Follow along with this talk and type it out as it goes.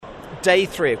day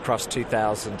 3 of Crufts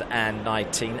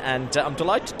 2019, and I'm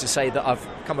delighted to say that I've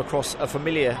come across a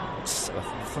familiar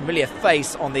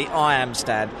face on the IAMS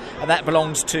stand, and that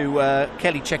belongs to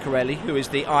Kellie Ceccarelli, who is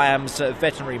the IAMS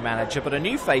Veterinary Manager, but a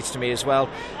new face to me as well,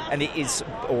 and it is,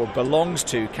 or belongs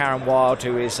to, Karen Wild,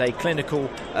 who is a clinical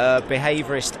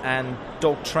behaviourist and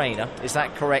dog trainer. Is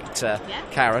that correct, Yeah.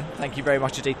 Karen? Thank you very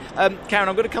much indeed. Karen,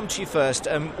 I'm going to come to you first.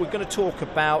 We're going to talk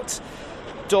about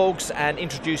dogs and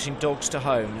introducing dogs to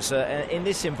homes. In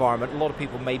this environment, a lot of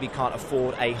people maybe can't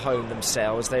afford a home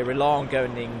themselves. They rely on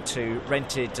going into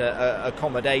rented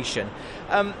accommodation.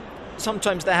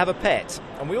 Sometimes they have a pet,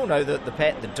 and we all know that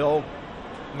the dog,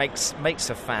 makes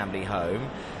a family home.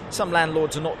 Some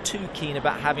landlords are not too keen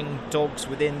about having dogs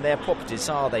within their properties,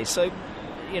 are they? So,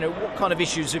 what kind of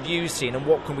issues have you seen, and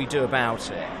what can we do about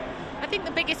it? I think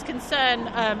the biggest concern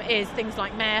is things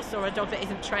like mess, or a dog that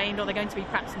isn't trained, or they're going to be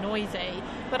perhaps noisy.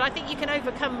 But I think you can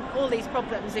overcome all these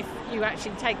problems if you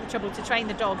actually take the trouble to train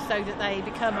the dog so that they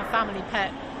become a family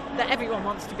pet that everyone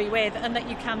wants to be with and that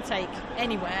you can take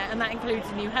anywhere, and that includes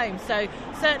a new home. So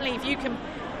certainly if you can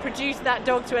produce that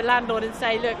dog to a landlord and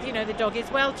say, look, the dog is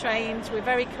well trained, we're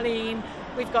very clean,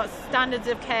 we've got standards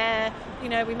of care,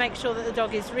 we make sure that the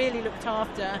dog is really looked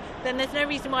after, then there's no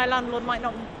reason why a landlord might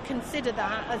not consider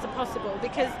that as a possible,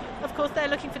 because of course they're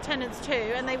looking for tenants too,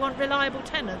 and they want reliable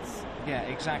tenants. Yeah,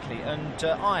 exactly. And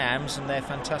IAMS and their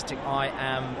fantastic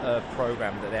IAM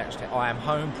program that IAM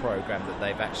Home program that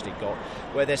they've actually got,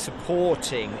 where they're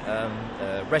supporting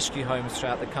rescue homes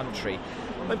throughout the country.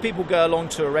 When people go along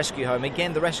to a rescue home,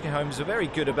 again, the rescue homes are very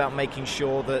good about making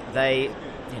sure that they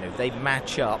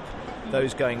match up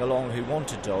those going along who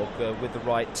want a dog with the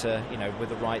right,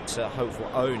 hopeful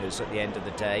owners at the end of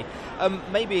the day.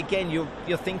 Maybe again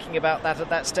you're thinking about that at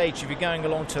that stage. If you're going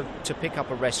along to pick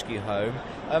up a rescue home,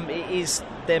 it is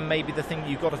then maybe the thing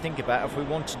you've got to think about. If we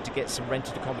wanted to get some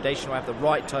rented accommodation or have the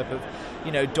right type of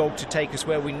dog to take us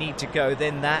where we need to go,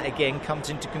 then that again comes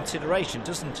into consideration,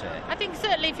 doesn't it? I think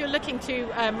certainly if you're looking to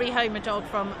rehome a dog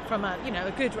from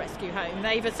a good rescue home,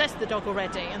 they've assessed the dog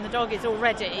already, and the dog is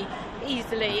already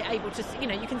easily able to,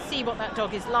 you can see what that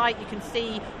dog is like, you can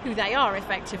see who they are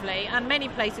effectively, and many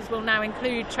places will now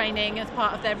include training as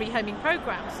part of their rehoming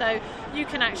program, so you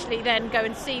can actually then go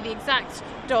and see the exact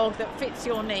dog that fits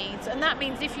your needs. And that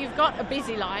means if you've got a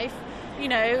busy life,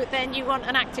 then you want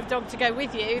an active dog to go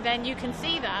with you, then you can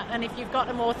see that. And if you've got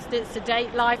a more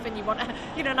sedate life and you want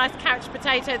a nice couch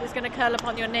potato that's going to curl up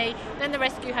on your knee, then the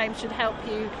rescue home should help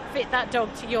you fit that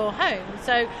dog to your home.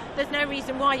 So there's no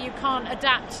reason why you can't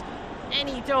adapt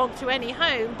any dog to any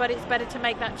home, but it's better to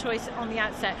make that choice on the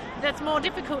outset. That's more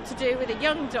difficult to do with a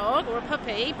young dog or a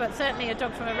puppy, but certainly a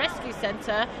dog from a rescue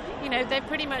centre, they've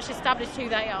pretty much established who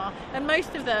they are, and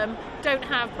most of them don't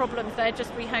have problems. They're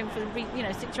just rehomed for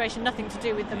the situation, nothing to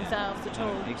do with themselves at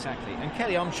all. Exactly. And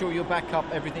Kelly, I'm sure you'll back up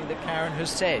everything that Karen has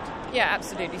said. Yeah,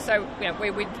 absolutely. So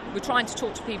we're trying to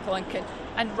talk to people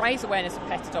and raise awareness of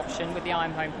pet adoption with the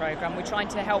IAM Home programme. We're trying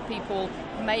to help people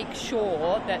make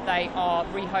sure that they are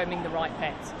rehoming the right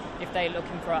pet. If they're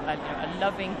looking for a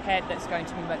loving pet that's going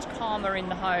to be much calmer in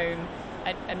the home,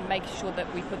 and make sure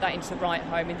that we put that into the right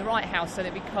home, in the right house, so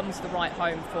that it becomes the right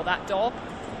home for that dog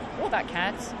or that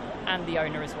cat and the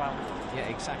owner as well. Yeah,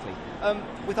 exactly.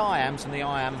 With IAMS and the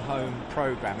IAM Home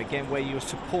programme, again, where you're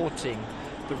supporting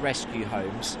the rescue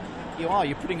homes,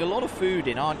 you're putting a lot of food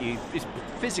in, aren't you? It's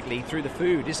physically through the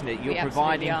food, isn't it? You're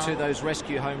providing to those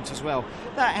rescue homes as well.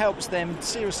 That helps them,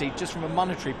 seriously, just from a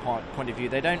monetary point of view.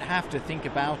 They don't have to think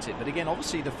about it. But again,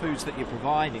 obviously the foods that you're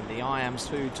providing, the IAMS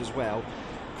foods as well,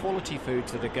 quality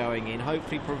foods that are going in,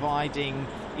 hopefully providing,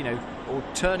 or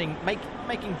turning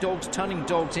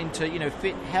dogs into,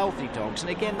 fit, healthy dogs. And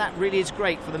again, that really is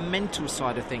great for the mental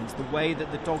side of things, the way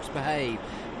that the dogs behave,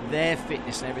 their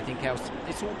fitness and everything else.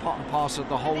 It's all part and parcel of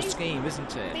the whole scheme,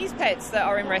 isn't it? These pets that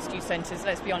are in rescue centres,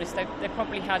 let's be honest, they've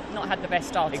probably not had the best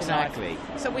start in life. Exactly.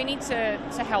 So we need to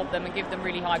help them and give them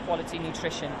really high quality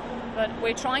nutrition. But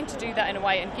we're trying to do that in a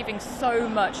way and giving so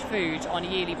much food on a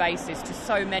yearly basis to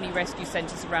so many rescue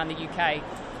centres around the UK.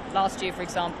 Last year, for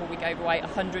example, we gave away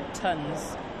 100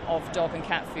 tonnes of dog and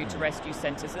cat food to rescue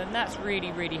centres, and that's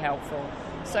really, really helpful.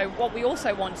 So what we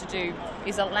also want to do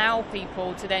is allow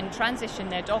people to then transition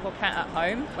their dog or cat at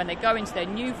home when they go into their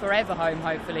new forever home,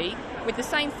 hopefully, with the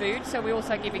same food. So we're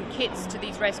also giving kits to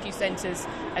these rescue centres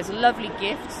as lovely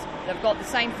gifts. They've got the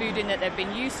same food in that they've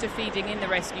been used to feeding in the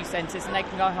rescue centres, and they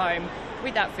can go home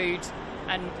with that food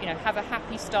and have a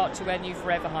happy start to their new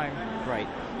forever home. Great.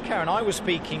 Karen, I was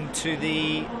speaking to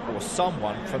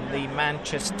someone from the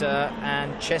Manchester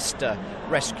and Chester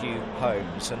rescue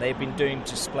homes, and they've been doing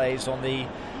displays on the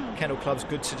Kennel Club's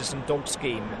Good Citizen Dog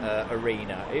Scheme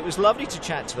arena. It was lovely to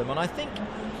chat to them, and I think,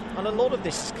 and a lot of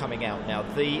this is coming out now,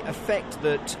 the effect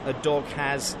that a dog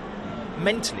has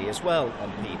mentally as well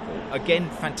on people. Again,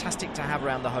 fantastic to have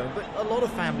around the home, but a lot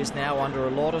of families now under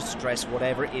a lot of stress,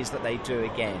 whatever it is that they do,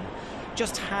 again.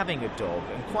 Just having a dog,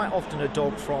 and quite often a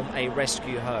dog from a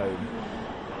rescue home,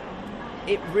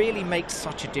 it really makes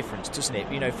such a difference, doesn't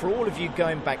it? You know, for all of you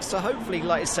going back, so hopefully,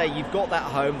 like I say, you've got that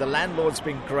home, the landlord's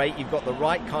been great, you've got the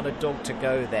right kind of dog to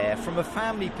go there. From a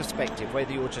family perspective,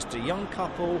 whether you're just a young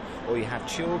couple or you have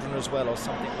children as well or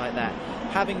something like that,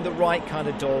 having the right kind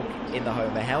of dog in the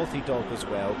home, a healthy dog as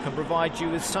well, can provide you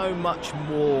with so much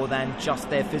more than just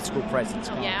their physical presence.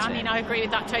 Yeah, I mean, I agree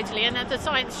with that totally. And the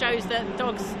science shows that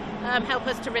dogs help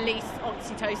us to release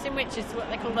oxytocin, which is what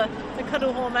they call the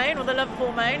cuddle hormone or the love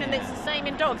hormone, and it's the same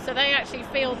in dogs. So they actually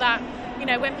feel that, you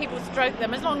know, when people stroke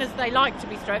them, as long as they like to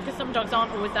be stroked, because some dogs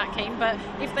aren't always that keen, but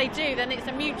if they do, then it's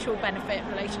a mutual benefit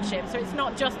relationship. So it's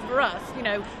not just for us. You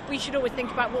know, we should always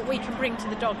think about what we can bring to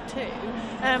the dog too.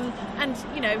 And,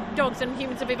 you know, dogs and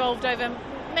humans have evolved over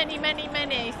many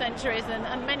centuries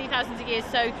and many thousands of years,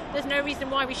 so there's no reason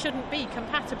why we shouldn't be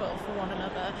compatible for one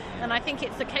another. And I think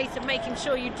it's a case of making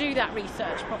sure you do that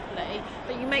research properly,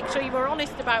 that you make sure you are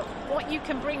honest about what you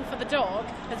can bring for the dog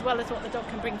as well as what the dog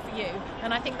can bring for you.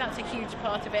 And I think that's a huge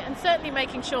part of it, and certainly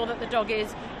making sure that the dog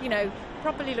is, you know,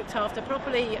 properly looked after,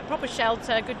 proper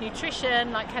shelter, good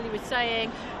nutrition, like Kellie was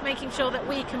saying, making sure that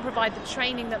we can provide the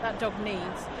training that that dog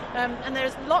needs. And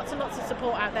there's lots and lots of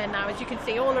support out there now, as you can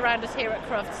see all around us here at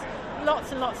Crufts.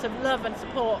 Lots and lots of love and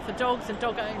support for dogs and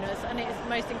dog owners, and it is the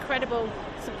most incredible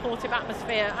supportive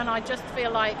atmosphere. And I just feel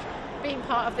like being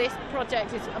part of this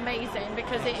project is amazing,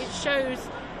 because it shows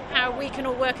how we can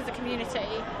all work as a community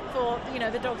for, you know,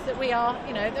 the dogs that we are,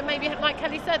 you know, that maybe, like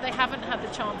Kellie said, they haven't had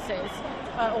the chances,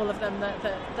 all of them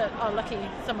that are lucky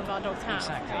some of our dogs have.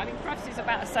 Exactly. I mean, Crufts is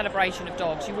about a celebration of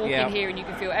dogs. You walk in here and you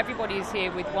can feel everybody is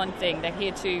here with one thing. They're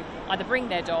here to either bring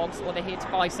their dogs or they're here to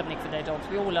buy something for their dogs.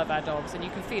 We all love our dogs, and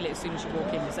you can feel it as soon as you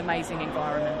walk in. It's an amazing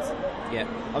environment. Yeah.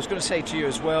 I was going to say to you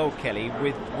as well, Kellie,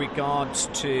 with regards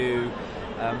to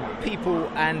people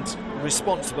and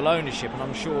responsible ownership, and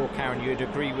I'm sure, Karen, you'd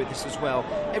agree with this as well.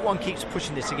 Everyone keeps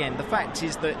pushing this again. The fact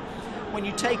is that when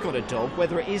you take on a dog,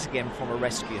 whether it is again from a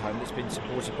rescue home that's been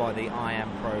supported by the IAM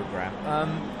program,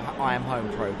 IAM Home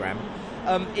program,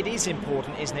 it is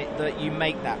important, isn't it, that you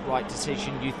make that right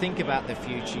decision. You think about the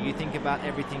future, you think about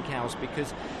everything else,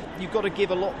 because you've got to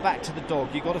give a lot back to the dog.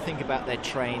 You've got to think about their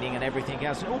training and everything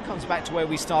else. It all comes back to where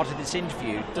we started this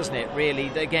interview, doesn't it, really?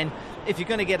 Again, if you're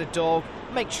going to get a dog,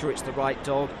 make sure it's the right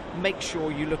dog. Make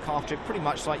sure you look after it pretty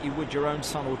much like you would your own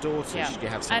son or daughter, should you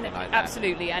have something like that.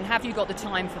 Absolutely. And have you got the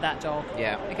time for that dog?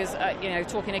 Yeah. Because, you know,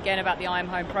 talking again about the IAM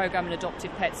Home program and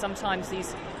adopted pets, sometimes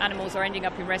these animals are ending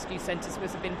up in rescue centres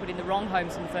because they've been put in the wrong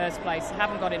homes in the first place,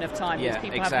 haven't got enough time. Yeah, because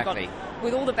people exactly. haven't got,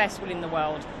 with all the best will in the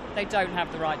world, they don't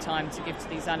have the right time to give to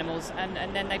these animals,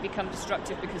 and then they become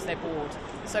destructive because they're bored.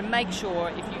 So make sure,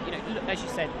 if you know, as you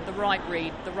said, the right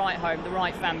breed, the right home, the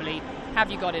right family,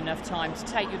 have you got enough time to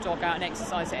take your dog out and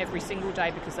exercise it every single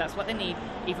day, because that's what they need,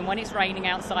 even when it's raining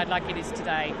outside like it is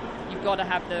today. You've got to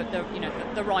have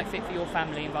the right fit for your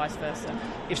family and vice versa.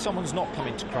 If someone's not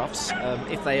coming to Crufts,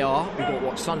 if they are, we've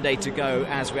got Sunday to go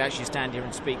as we actually stand here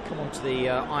and speak. Come on to the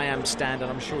IAM stand,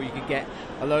 and I'm sure you could get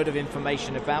a load of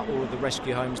information about all of the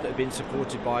rescue homes that have been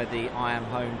supported by the IAM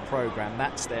Home program.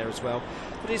 That's there as well.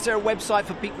 But is there a website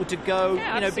for people to go?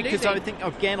 Yeah, you know, absolutely. because I think,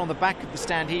 again, on the back of the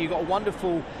stand here, you've got a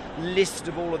wonderful list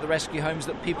of all of the rescue homes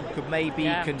that people could maybe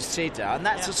consider, and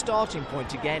that's a starting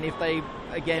point again if they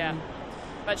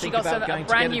But she got some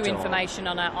brand new information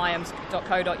on our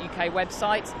iams.co.uk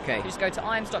website. Okay. You just go to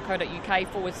iams.co.uk/IAM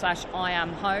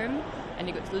Home, and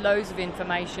you've got loads of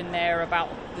information there about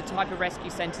the type of rescue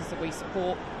centres that we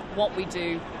support, what we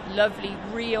do, lovely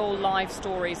real life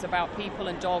stories about people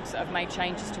and dogs that have made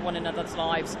changes to one another's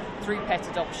lives through pet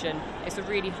adoption. It's a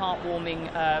really heartwarming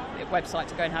website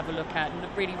to go and have a look at,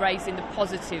 and really raising the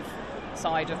positive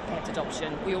side of pet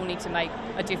adoption. We all need to make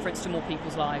a difference to more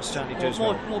people's lives. Certainly do as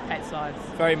well. More pets' lives.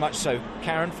 Very much so.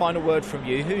 Karen, final word from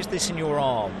you. Who's this in your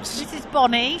arms? This is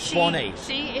Bonnie. Bonnie.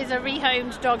 She is a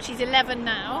rehomed dog. She's 11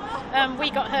 now.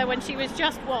 We got her when she was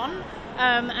just 1.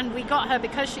 and we got her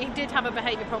because she did have a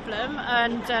behaviour problem,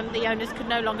 and the owners could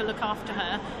no longer look after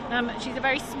her. She's a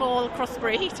very small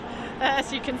crossbreed,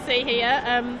 as you can see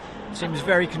here. Seems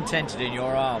very contented in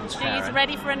your arms, Karen. She's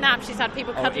ready for a nap. She's had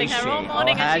people cuddling her all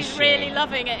morning, and she's really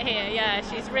loving it here. Yeah,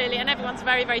 she's really, and everyone's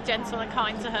very, very gentle and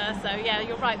kind to her. So yeah,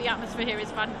 you're right. The atmosphere here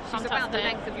is fantastic. She's about the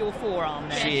length of your forearm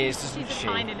there. She is, isn't she? She's a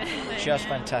tiny little thing. Just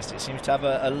fantastic. Seems to have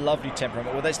a lovely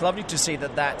temperament. Well, it's lovely to see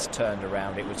that that's turned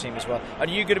around, it would seem, as well. Are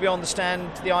you going to be on the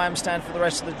stand, the IAMS stand, for the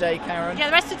rest of the day, Karen? Yeah,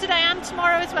 the rest of today and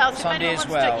tomorrow as well. So Sunday as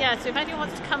well. So if anyone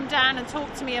wants to come down and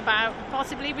talk to me about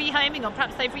possibly rehoming, or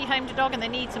perhaps they've rehomed a dog and they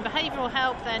need some behavioural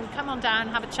help, then come on down,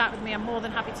 have a chat with me. I'm more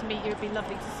than happy to meet you. It'd be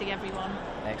lovely to see everyone.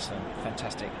 Excellent,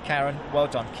 fantastic. Karen, well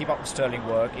done. Keep up the sterling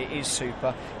work. It is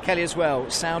super. Kellie as well,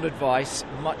 sound advice,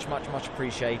 much, much, much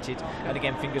appreciated. And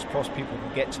again, fingers crossed people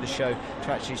can get to the show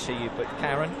to actually see you. But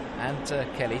Karen and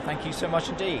Kellie, thank you so much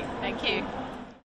indeed. Thank you.